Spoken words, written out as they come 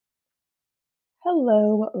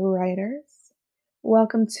Hello, writers.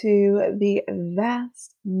 Welcome to the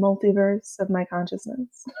vast multiverse of my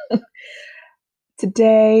consciousness.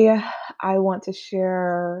 Today, I want to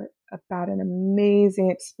share about an amazing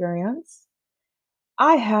experience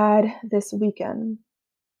I had this weekend.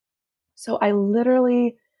 So, I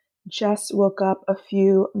literally just woke up a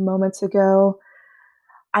few moments ago.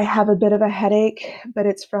 I have a bit of a headache, but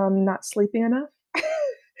it's from not sleeping enough.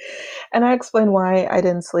 And I explain why I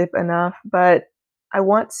didn't sleep enough, but I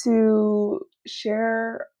want to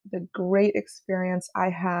share the great experience I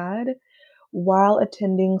had while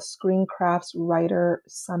attending Screencraft's Writer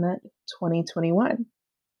Summit 2021.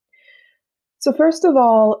 So, first of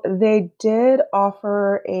all, they did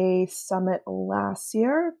offer a summit last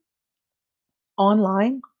year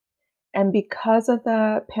online. And because of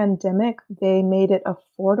the pandemic, they made it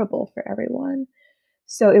affordable for everyone.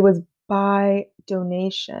 So it was by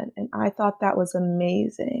donation. And I thought that was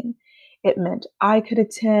amazing. It meant I could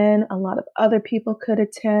attend, a lot of other people could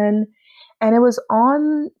attend. And it was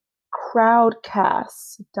on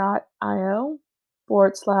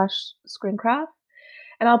crowdcast.io/screencraft.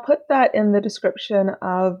 And I'll put that in the description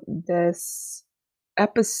of this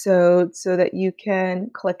episode so that you can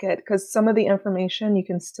click it because some of the information you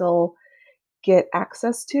can still get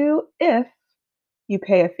access to if you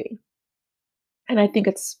pay a fee. And I think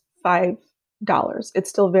it's $5. It's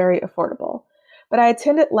still very affordable. But I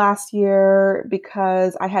attended last year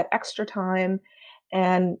because I had extra time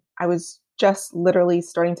and I was just literally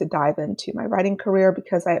starting to dive into my writing career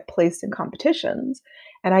because I had placed in competitions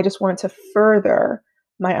and I just wanted to further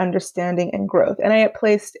my understanding and growth. And I had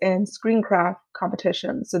placed in Screencraft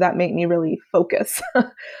competitions, so that made me really focus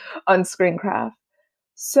on Screencraft.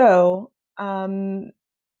 So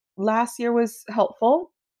last year was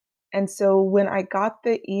helpful. And so when I got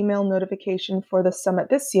the email notification for the summit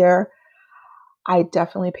this year, I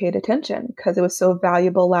definitely paid attention because it was so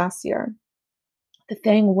valuable last year. The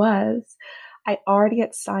thing was, I already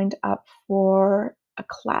had signed up for a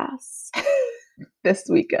class this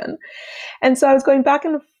weekend. And so I was going back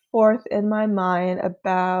and forth in my mind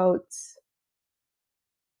about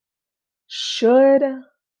should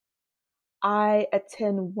I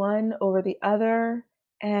attend one over the other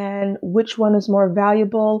and which one is more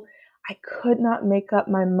valuable. I could not make up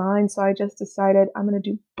my mind, so I just decided I'm going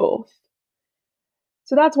to do both.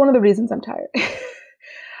 So that's one of the reasons I'm tired.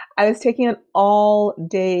 I was taking an all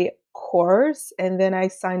day course and then I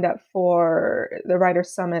signed up for the Writer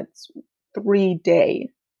Summit's 3-day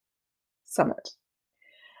summit.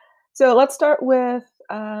 So let's start with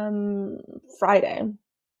Friday.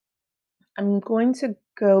 I'm going to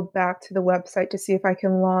go back to the website to see if I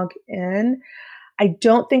can log in. I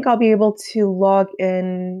don't think I'll be able to log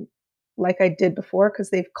in like I did before because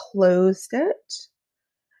they've closed it.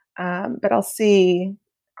 But I'll see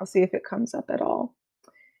if it comes up at all.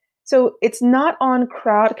 So it's not on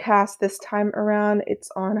Crowdcast this time around. It's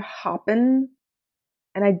on Hopin,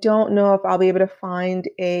 and I don't know if I'll be able to find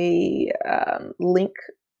a link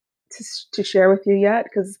to share with you yet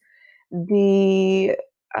because the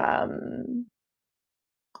um,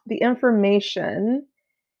 the information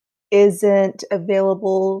isn't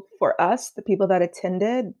available for us, the people that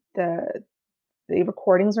attended. The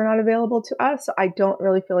recordings are not available to us. So I don't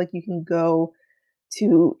really feel like you can go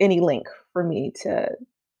to any link for me to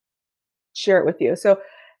share it with you. So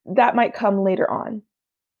that might come later on.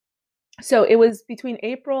 So it was between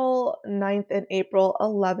April 9th and April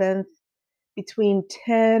 11th, between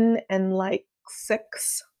 10 and like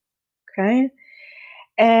 6. Okay.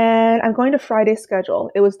 And I'm going to Friday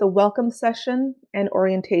schedule. It was the welcome session and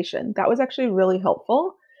orientation. That was actually really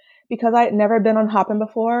helpful because I had never been on Hopin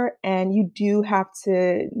before, and you do have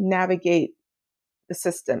to navigate the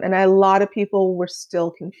system. And a lot of people were still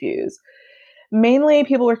confused. Mainly,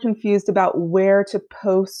 people were confused about where to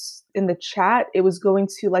post in the chat. It was going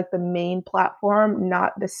to like the main platform,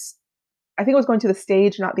 not this. I think it was going to the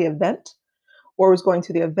stage, not the event, or it was going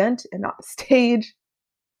to the event and not the stage.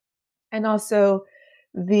 And also,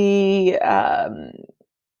 the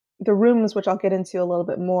the rooms, which I'll get into a little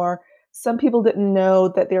bit more, some people didn't know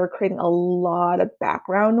that they were creating a lot of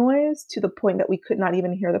background noise to the point that we could not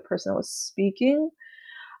even hear the person that was speaking.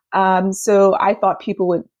 So I thought people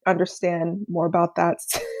would understand more about that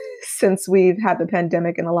since we've had the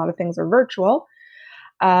pandemic and a lot of things are virtual.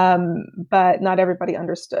 But not everybody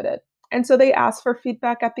understood it. And so they asked for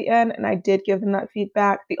feedback at the end, and I did give them that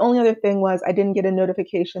feedback. The only other thing was I didn't get a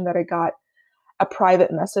notification that I got a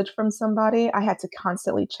private message from somebody. I had to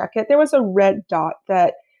constantly check it. There was a red dot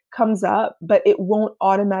that comes up, but it won't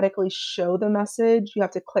automatically show the message. You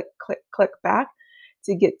have to click, click, click back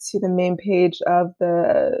to get to the main page of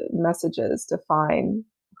the messages to find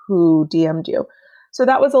who DM'd you. So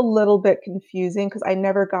that was a little bit confusing because I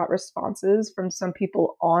never got responses from some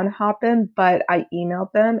people on Hopin, but I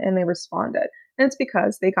emailed them and they responded. And it's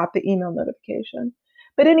because they got the email notification.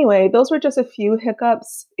 But anyway, those were just a few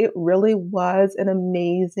hiccups. It really was an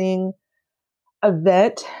amazing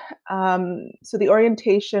event. So the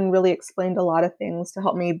orientation really explained a lot of things to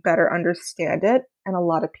help me better understand it and a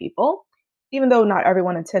lot of people, even though not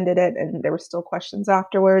everyone attended it and there were still questions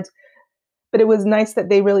afterwards. But it was nice that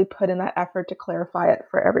they really put in that effort to clarify it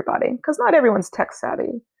for everybody because not everyone's tech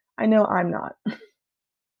savvy. I know I'm not.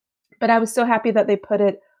 But I was so happy that they put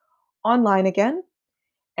it online again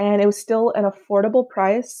and it was still an affordable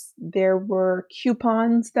price. There were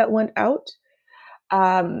coupons that went out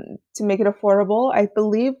to make it affordable. I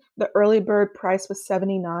believe the early bird price was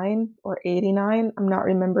 79 or 89. I'm not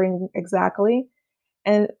remembering exactly.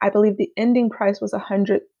 And I believe the ending price was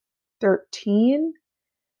 113,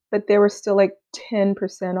 but there were still like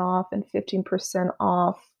 10% off and 15%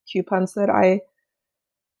 off coupons that I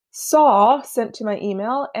saw sent to my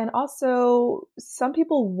email. And also, some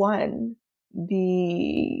people won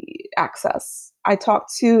the access. I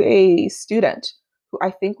talked to a student who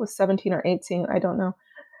I think was 17 or 18. I don't know.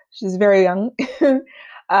 She's very young.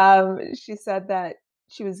 She said that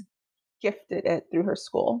she was gifted it through her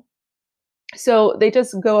school. So they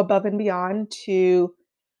just go above and beyond to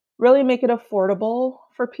really make it affordable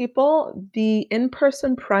for people. The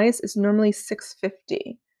in-person price is normally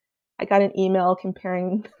 $650. I got an email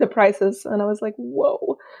comparing the prices and I was like,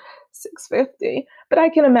 whoa, $650. But I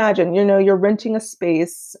can imagine, you're renting a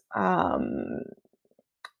space. You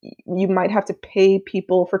might have to pay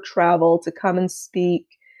people for travel to come and speak,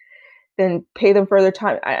 then pay them for their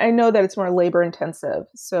time. I know that it's more labor intensive.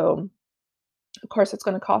 So of course it's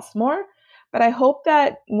going to cost more. But I hope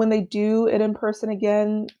that when they do it in person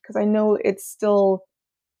again, because I know it's still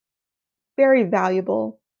very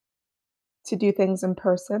valuable to do things in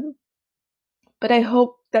person, but I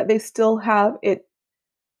hope that they still have it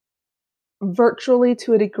virtually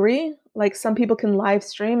to a degree. Like some people can live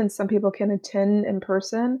stream and some people can attend in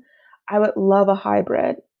person. I would love a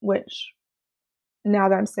hybrid, which now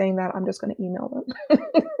that I'm saying that, I'm just going to email them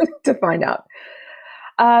to find out.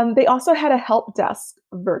 They also had a help desk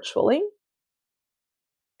virtually,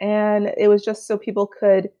 and it was just so people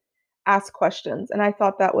could ask questions. And I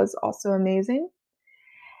thought that was also amazing.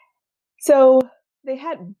 So they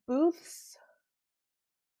had booths,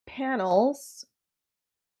 panels,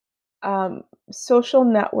 social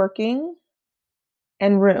networking,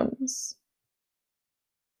 and rooms,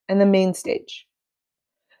 and the main stage.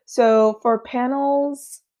 So for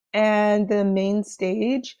panels and the main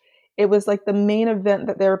stage, it was like the main event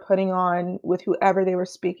that they were putting on with whoever they were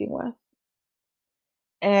speaking with.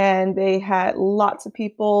 And they had lots of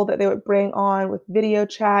people that they would bring on with video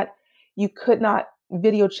chat. You could not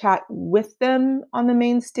video chat with them on the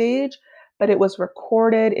main stage, but it was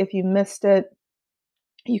recorded. If you missed it,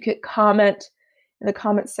 you could comment in the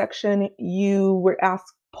comment section. You were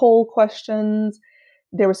asked poll questions.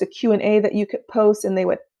 There was a Q&A that you could post and they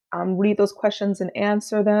would read those questions and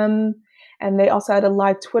answer them. And they also had a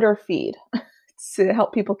live Twitter feed to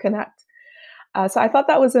help people connect. So I thought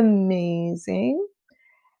that was amazing.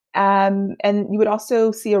 And you would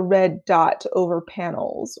also see a red dot over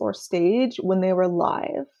panels or stage when they were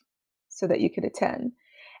live so that you could attend.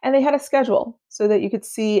 And they had a schedule so that you could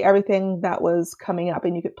see everything that was coming up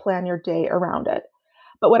and you could plan your day around it.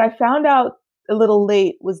 But what I found out a little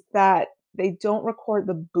late was that they don't record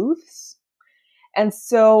the booths. And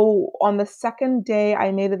so on the second day,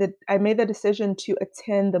 I made the decision to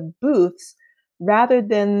attend the booths rather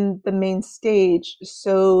than the main stage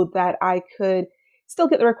so that I could still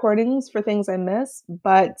get the recordings for things I missed.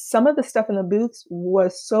 But some of the stuff in the booths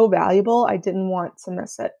was so valuable, I didn't want to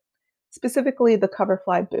miss it. Specifically, the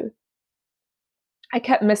Coverfly booth. I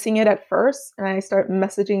kept missing it at first, and I started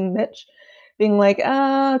messaging Mitch, being like,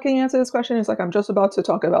 can you answer this question? He's like, I'm just about to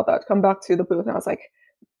talk about that. Come back to the booth. And I was like,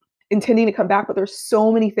 intending to come back, but there's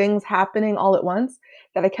so many things happening all at once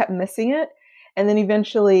that I kept missing it. And then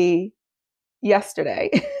eventually yesterday,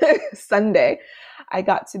 Sunday, I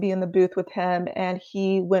got to be in the booth with him and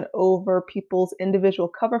he went over people's individual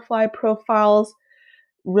Coverfly profiles,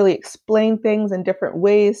 really explained things in different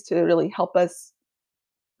ways to really help us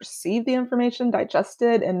receive the information, digest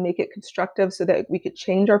it, and make it constructive so that we could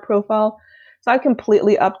change our profile. So I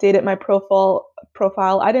completely updated my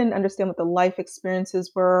profile. I didn't understand what the life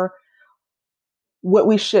experiences were, what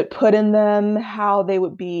we should put in them, how they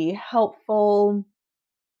would be helpful.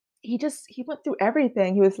 He went through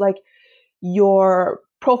everything. He was like, your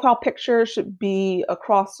profile picture should be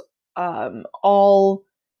across all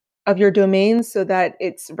of your domains so that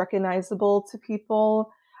it's recognizable to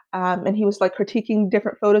people. And he was like critiquing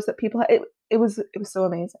different photos that people had. It was so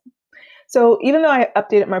amazing. So even though I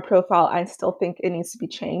updated my profile, I still think it needs to be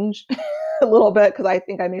changed a little bit because I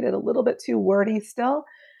think I made it a little bit too wordy still.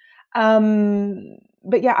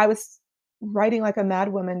 But yeah, I was writing like a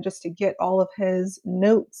mad woman just to get all of his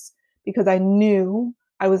notes because I knew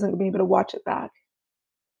I wasn't going to be able to watch it back.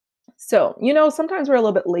 So, sometimes we're a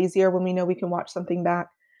little bit lazier when we know we can watch something back.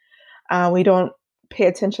 We don't pay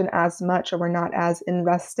attention as much or we're not as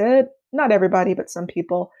invested. Not everybody, but some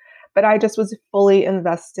people. But I just was fully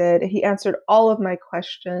invested. He answered all of my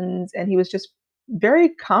questions and he was just very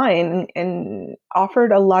kind and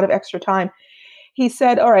offered a lot of extra time. He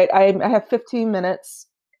said, "All right, I have 15 minutes,"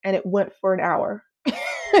 and it went for an hour.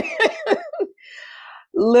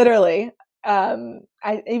 Literally.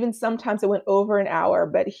 I even sometimes it went over an hour,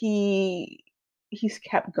 but he's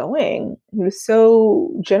kept going. He was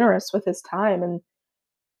so generous with his time, and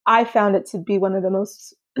I found it to be one of the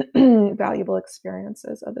most valuable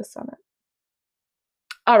experiences of the summit.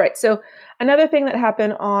 All right, so another thing that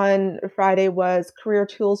happened on Friday was career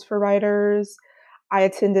tools for writers. I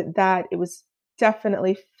attended that. It was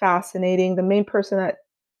definitely fascinating. The main person that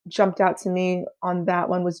jumped out to me on that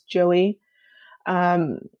one was Joey.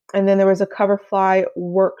 Um, and then there was a Coverfly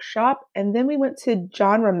workshop, and then we went to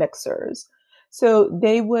genre mixers. So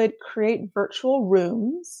they would create virtual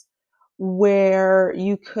rooms where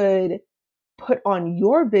you could put on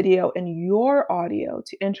your video and your audio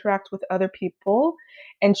to interact with other people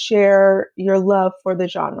and share your love for the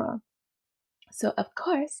genre. So, of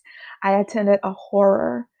course, I attended a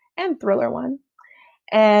horror and thriller one.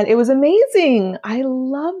 And it was amazing. I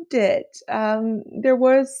loved it. There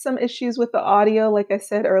was some issues with the audio, like I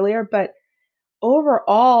said earlier, but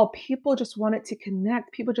overall, people just wanted to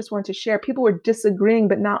connect. People just wanted to share. People were disagreeing,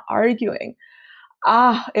 but not arguing.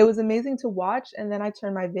 It was amazing to watch. And then I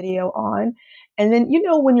turned my video on. And then,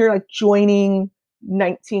 when you're like joining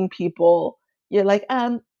 19 people, you're like,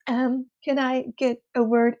 can I get a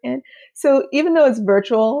word in? So even though it's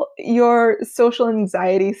virtual, your social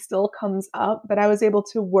anxiety still comes up, but I was able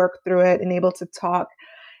to work through it and able to talk.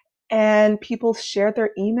 And people shared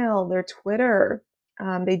their email, their Twitter.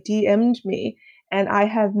 They DM'd me, and I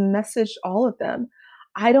have messaged all of them.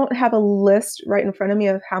 I don't have a list right in front of me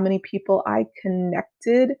of how many people I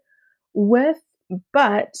connected with,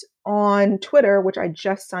 but on Twitter, which I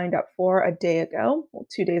just signed up for a day ago, well,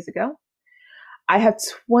 2 days ago, I have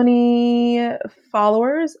 20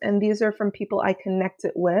 followers, and these are from people I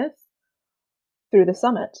connected with through the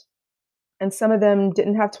summit. And some of them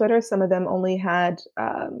didn't have Twitter, some of them only had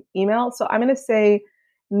email. So I'm going to say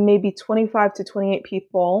maybe 25 to 28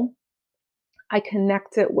 people I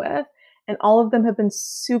connected with, and all of them have been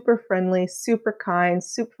super friendly, super kind,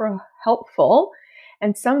 super helpful,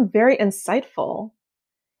 and some very insightful.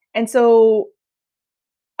 And so,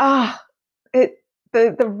 ah, it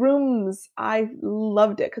the rooms, I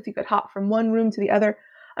loved it because you could hop from one room to the other.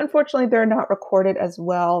 Unfortunately, they're not recorded as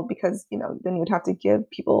well because then you'd have to give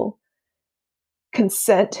people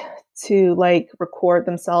consent to like record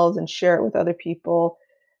themselves and share it with other people.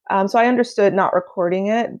 So I understood not recording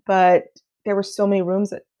it, but there were so many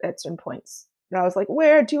rooms at certain points. And I was like,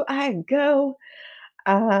 where do I go?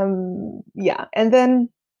 Yeah. And then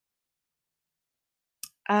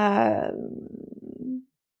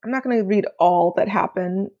I'm not going to read all that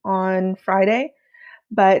happened on Friday,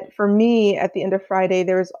 but for me, at the end of Friday,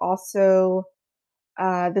 there was also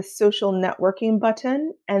the social networking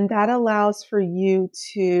button, and that allows for you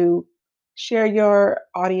to share your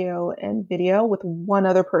audio and video with one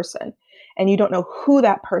other person. And you don't know who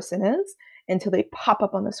that person is until they pop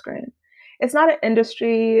up on the screen. It's not an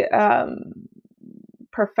industry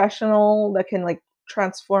professional that can like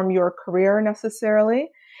transform your career necessarily.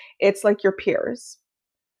 It's like your peers.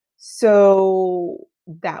 So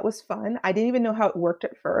that was fun. I didn't even know how it worked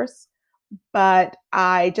at first, but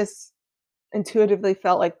I just intuitively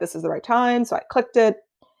felt like this is the right time. So I clicked it,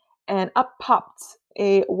 and up popped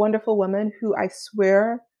a wonderful woman who I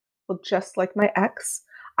swear looked just like my ex.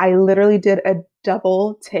 I literally did a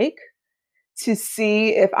double take to see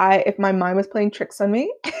if my mind was playing tricks on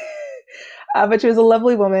me. But she was a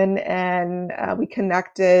lovely woman, and we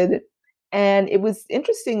connected. And it was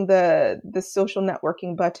interesting, the social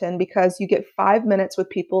networking button, because you get 5 minutes with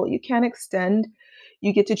people. You can extend.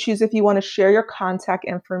 You get to choose if you want to share your contact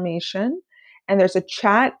information. And there's a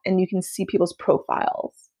chat, and you can see people's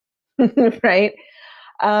profiles, right?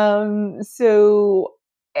 So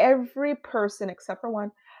every person except for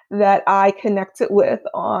one that I connected with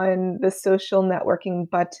on the social networking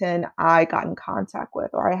button, I got in contact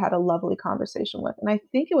with, or I had a lovely conversation with. And I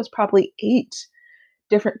think it was probably 8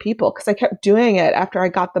 different people because I kept doing it after I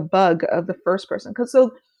got the bug of the first person. Because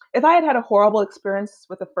so if I had had a horrible experience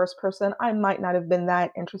with the first person, I might not have been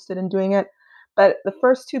that interested in doing it. But the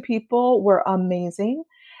first two people were amazing.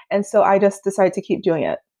 And so I just decided to keep doing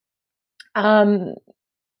it. Um,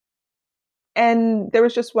 and there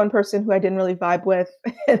was just one person who I didn't really vibe with,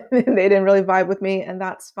 and they didn't really vibe with me, and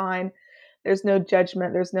that's fine. There's no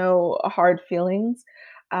judgment, there's no hard feelings,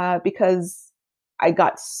 because I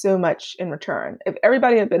got so much in return. If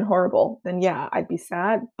everybody had been horrible, then yeah, I'd be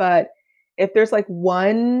sad. But if there's like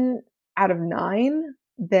 1 out of 9,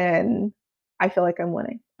 then I feel like I'm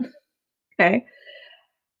winning. Okay.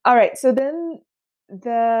 All right. So then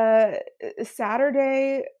the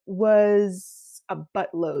Saturday was a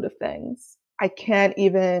buttload of things. I can't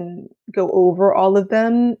even go over all of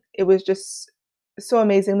them. It was just so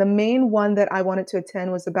amazing. The main one that I wanted to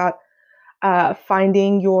attend was about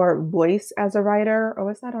finding your voice as a writer. Or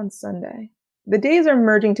was that on Sunday? The days are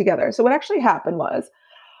merging together. So what actually happened was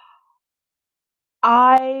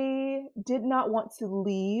I did not want to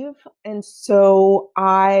leave, and so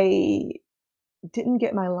I didn't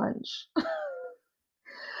get my lunch.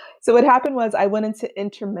 So what happened was I went into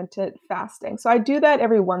intermittent fasting. So I do that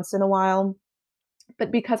every once in a while,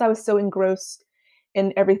 but because I was so engrossed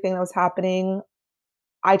in everything that was happening,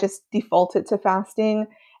 I just defaulted to fasting.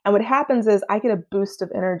 And what happens is I get a boost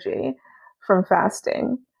of energy from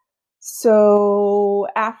fasting. So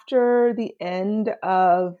after the end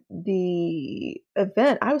of the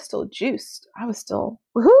event, I was still juiced. I was still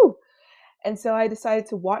woohoo. And so I decided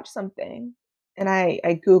to watch something. And I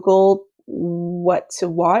Googled what to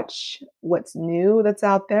watch, what's new that's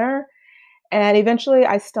out there. And eventually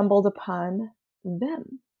I stumbled upon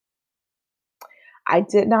them. I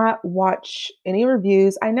did not watch any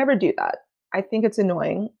reviews. I never do that. I think it's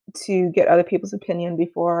annoying to get other people's opinion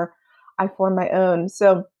before I form my own.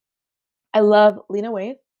 So I love Lena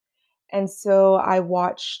Waithe. And so I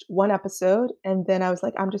watched one episode and then I was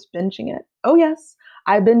like, I'm just binging it. Oh, yes,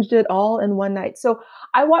 I binged it all in one night. So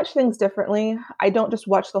I watch things differently. I don't just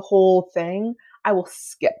watch the whole thing, I will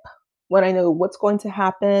skip when I know what's going to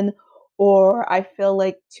happen, or I feel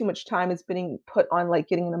like too much time is being put on like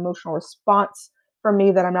getting an emotional response from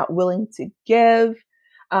me that I'm not willing to give,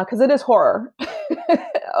 because it is horror.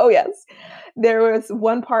 Oh, yes. There was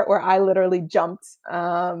one part where I literally jumped.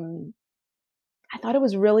 I thought it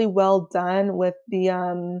was really well done with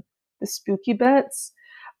the spooky bits,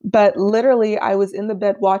 but literally I was in the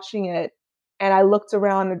bed watching it and I looked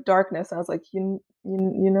around in darkness and I was like, you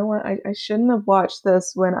know what? I shouldn't have watched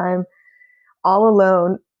this when I'm all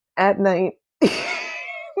alone at night.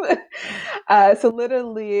 So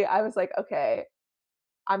literally I was like, okay,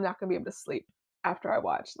 I'm not gonna be able to sleep after I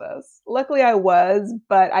watch this. Luckily I was,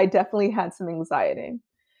 but I definitely had some anxiety.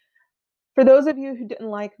 For those of you who didn't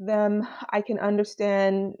like them, I can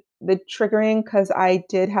understand the triggering because I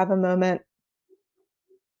did have a moment.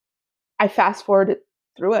 I fast forwarded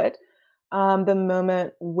through it. The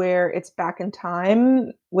moment where it's back in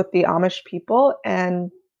time with the Amish people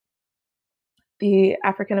and the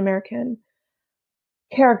African American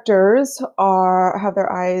characters are have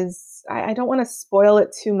their eyes. I don't want to spoil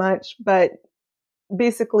it too much, but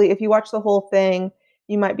basically, if you watch the whole thing,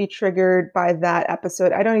 you might be triggered by that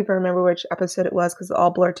episode. I don't even remember which episode it was because it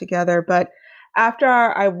all blurred together. But after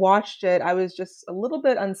I watched it, I was just a little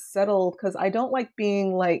bit unsettled because I don't like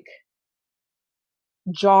being like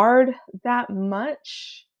jarred that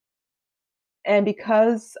much. And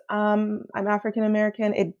because I'm African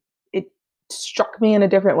American, it struck me in a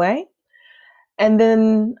different way. And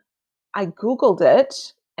then I Googled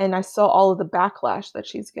it and I saw all of the backlash that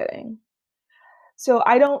she's getting. So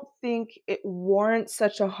I don't think it warrants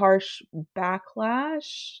such a harsh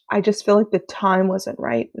backlash. I just feel like the time wasn't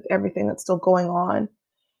right with everything that's still going on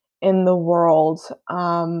in the world.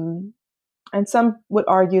 And some would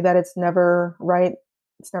argue that it's never right.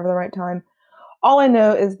 It's never the right time. All I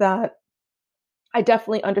know is that I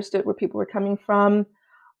definitely understood where people were coming from.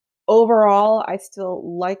 Overall, I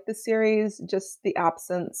still like the series, just the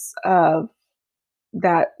absence of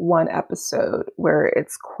that one episode where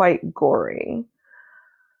it's quite gory.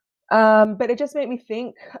 But it just made me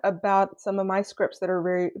think about some of my scripts that are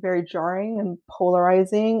very, very jarring and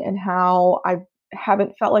polarizing, and how I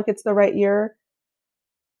haven't felt like it's the right year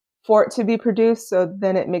for it to be produced. So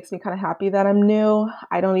then it makes me kind of happy that I'm new.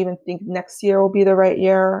 I don't even think next year will be the right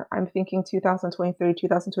year. I'm thinking 2023,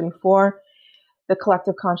 2024. The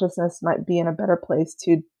collective consciousness might be in a better place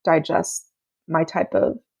to digest my type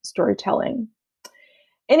of storytelling.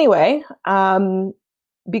 Anyway,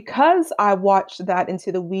 because I watched that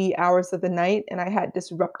into the wee hours of the night and I had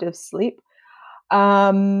disruptive sleep,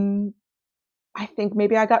 um, I think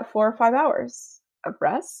maybe I got 4 or 5 hours of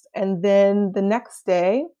rest. And then the next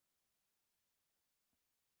day,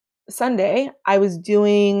 Sunday, I was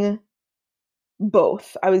doing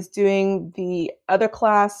both. I was doing the other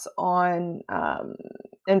class on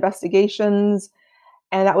investigations,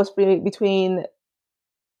 and that was between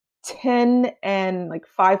 10 and like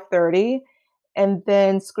 5:30. And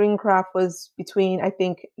then Screencraft was between, I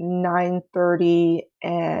think, 9:30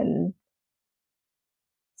 and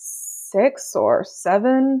 6 or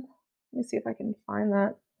 7. Let me see if I can find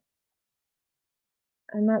that.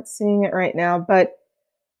 I'm not seeing it right now, but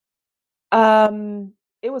um,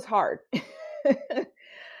 it was hard.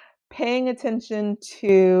 Paying attention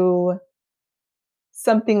to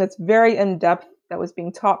something that's very in depth that was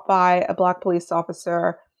being taught by a Black police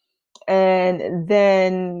officer, and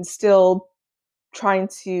then still trying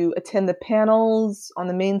to attend the panels on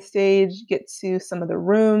the main stage, get to some of the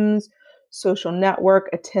rooms, social network,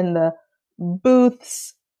 attend the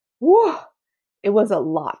booths. Woo, it was a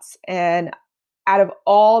lot. And out of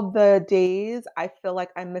all the days, I feel like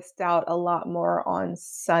I missed out a lot more on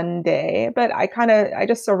Sunday, but I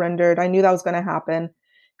just surrendered. I knew that was going to happen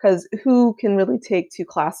because who can really take two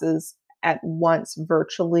classes at once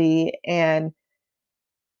virtually and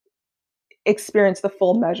experience the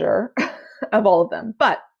full measure of all of them?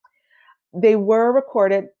 But they were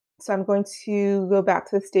recorded, so I'm going to go back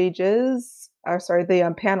to the stages, or sorry,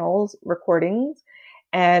 the panels recordings,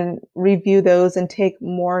 and review those and take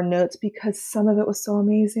more notes because some of it was so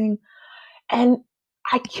amazing. And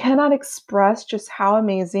I cannot express just how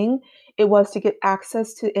amazing it was to get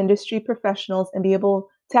access to industry professionals and be able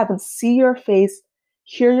to have them see your face,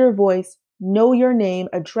 hear your voice, know your name,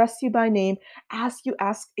 address you by name, ask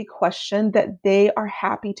a question that they are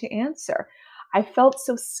happy to answer. I felt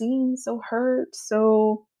so seen, so heard,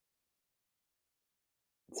 so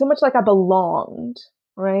much like I belonged,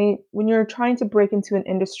 right? When you're trying to break into an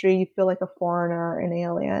industry, you feel like a foreigner, an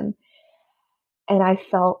alien. And I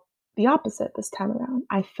felt the opposite this time around.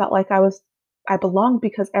 I felt like I belonged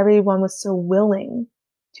because everyone was so willing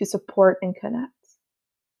to support and connect.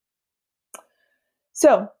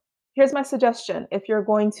 So here's my suggestion. If you're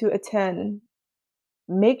going to attend,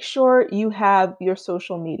 make sure you have your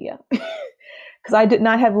social media. Because I did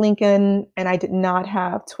not have LinkedIn and I did not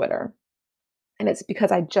have Twitter. And it's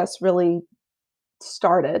because I just really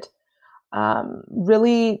started.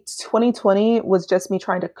 Really, 2020 was just me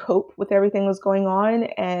trying to cope with everything that was going on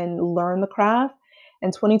and learn the craft.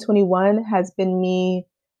 And 2021 has been me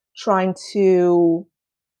trying to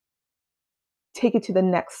take it to the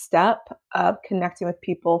next step of connecting with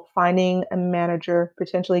people, finding a manager,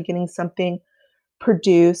 potentially getting something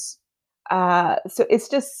produced. So it's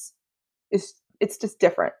just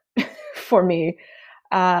different for me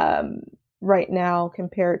um, right now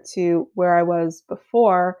compared to where I was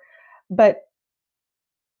before. But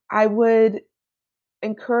I would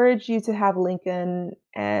encourage you to have LinkedIn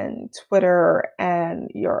and Twitter and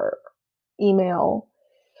your email.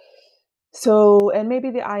 So, and maybe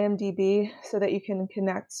the IMDb so that you can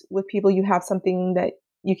connect with people. You have something that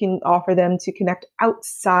you can offer them to connect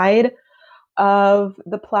outside of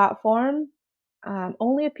the platform.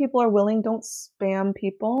 Only if people are willing, don't spam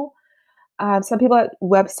people. Some people at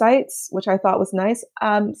websites, which I thought was nice.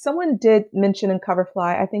 Someone did mention in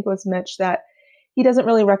Coverfly, I think it was Mitch, that he doesn't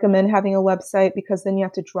really recommend having a website because then you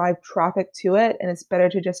have to drive traffic to it. And it's better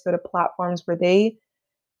to just go to platforms where they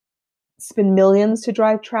spend millions to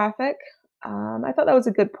drive traffic. I thought that was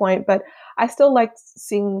a good point, but I still liked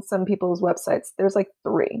seeing some people's websites. There's like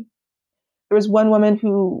 3. There was one woman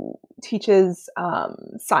who teaches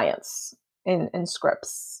science in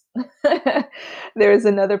scripts. There's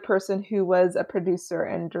another person who was a producer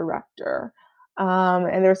and director.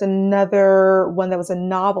 And there's another one that was a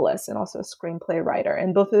novelist and also a screenplay writer.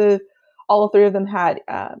 And all 3 of them had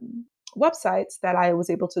websites that I was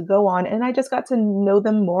able to go on, and I just got to know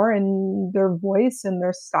them more and their voice and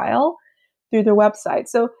their style through their website.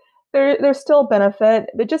 So there's still benefit,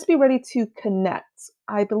 but just be ready to connect.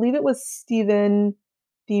 I believe it was Stephen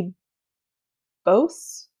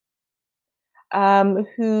DeBose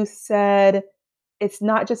who said it's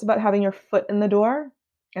not just about having your foot in the door,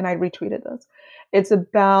 and I retweeted those. It's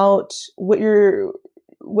about what your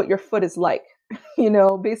foot is like.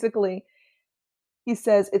 Basically, he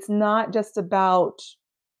says it's not just about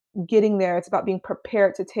getting there, it's about being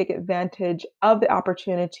prepared to take advantage of the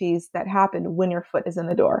opportunities that happen when your foot is in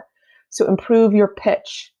the door. So improve your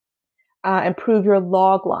pitch, improve your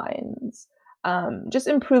log lines, just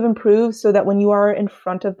improve so that when you are in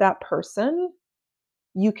front of that person,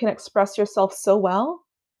 you can express yourself so well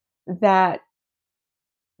that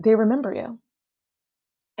they remember you.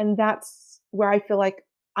 And that's where I feel like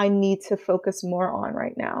I need to focus more on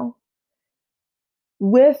right now.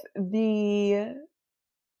 With the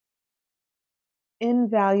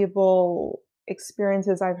invaluable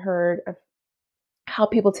experiences I've heard of how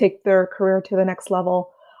people take their career to the next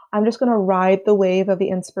level. I'm just going to ride the wave of the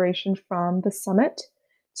inspiration from the summit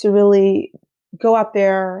to really go out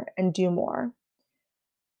there and do more.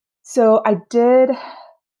 So I did,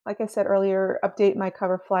 like I said earlier, update my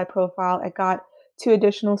Coverfly profile. I got 2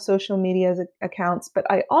 additional social media accounts, but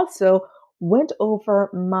I also went over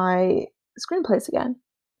my screenplays again.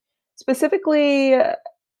 Specifically,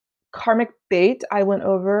 Karmic Bait, I went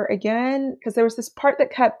over again because there was this part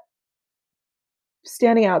that kept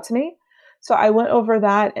standing out to me. So I went over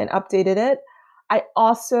that and updated it. I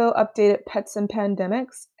also updated Pets and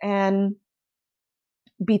Pandemics and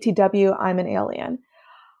BTW, I'm an Alien.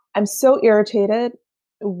 I'm so irritated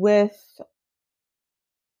with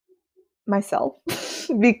myself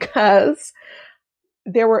because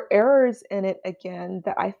there were errors in it again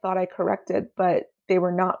that I thought I corrected, but they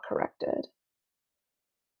were not corrected.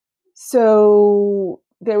 So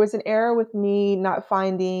there was an error with me not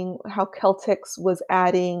finding how Celtics was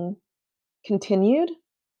adding continued.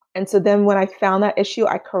 And so then when I found that issue,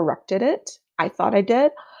 I corrected it. I thought I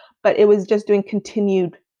did, but it was just doing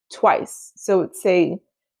continued twice. So it'd say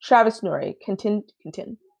Travis Nori, continue.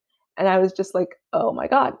 And I was just like, oh my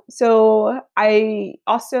God. So I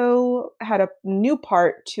also had a new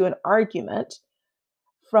part to an argument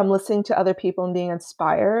from listening to other people and being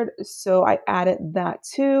inspired. So I added that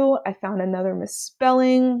too. I found another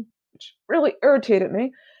misspelling, which really irritated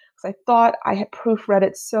me because I thought I had proofread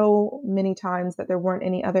it so many times that there weren't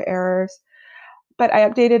any other errors. But I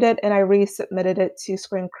updated it and I resubmitted it to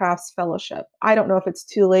Screencraft's fellowship. I don't know if it's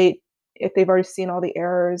too late, if they've already seen all the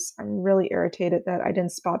errors. I'm really irritated that I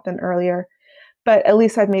didn't spot them earlier, but at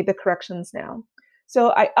least I've made the corrections now.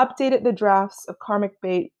 So I updated the drafts of Karmic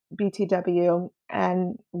Bait BTW,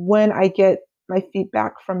 and when I get my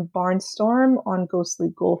feedback from Barnstorm on Ghostly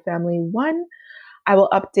Ghoul Family 1, I will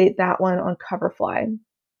update that one on Coverfly.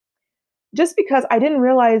 Just because I didn't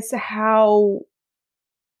realize how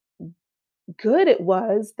good it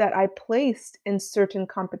was that I placed in certain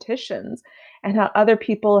competitions and how other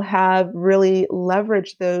people have really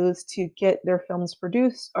leveraged those to get their films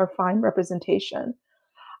produced or find representation.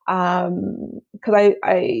 Because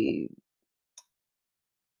I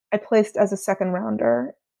placed as a second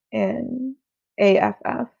rounder in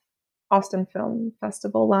AFF, Austin Film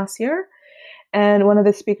Festival, last year. And one of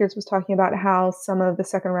the speakers was talking about how some of the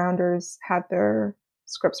second rounders had their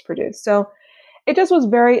scripts produced. So it just was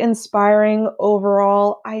very inspiring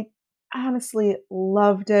overall. I honestly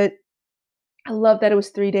loved it. I love that it was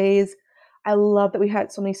 3 days. I love that we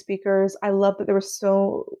had so many speakers. I love that there was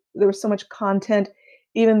so much content,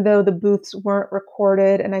 even though the booths weren't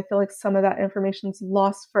recorded. And I feel like some of that information is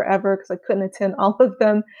lost forever because I couldn't attend all of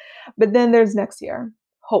them. But then there's next year,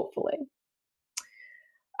 hopefully.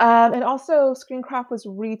 And also, Screencraft was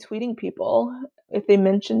retweeting people if they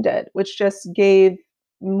mentioned it, which just gave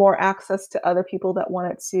more access to other people that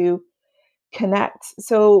wanted to connect.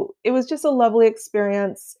 So it was just a lovely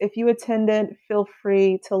experience. If you attended, feel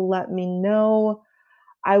free to let me know.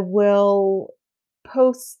 I will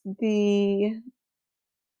post the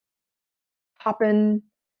Hopin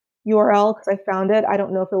URL because I found it. I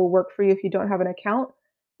don't know if it will work for you if you don't have an account,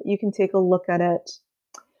 but you can take a look at it.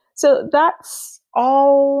 So that's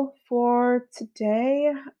all for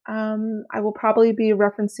today. I will probably be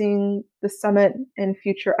referencing the summit in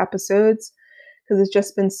future episodes because it's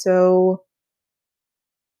just been so,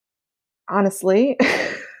 honestly,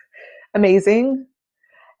 amazing.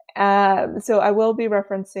 So I will be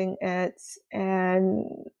referencing it, and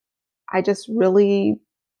I just really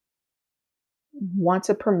want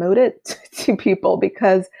to promote it to people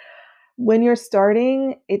because when you're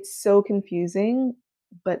starting, it's so confusing,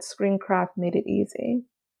 but Screencraft made it easy.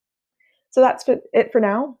 So that's it for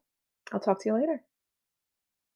now. I'll talk to you later.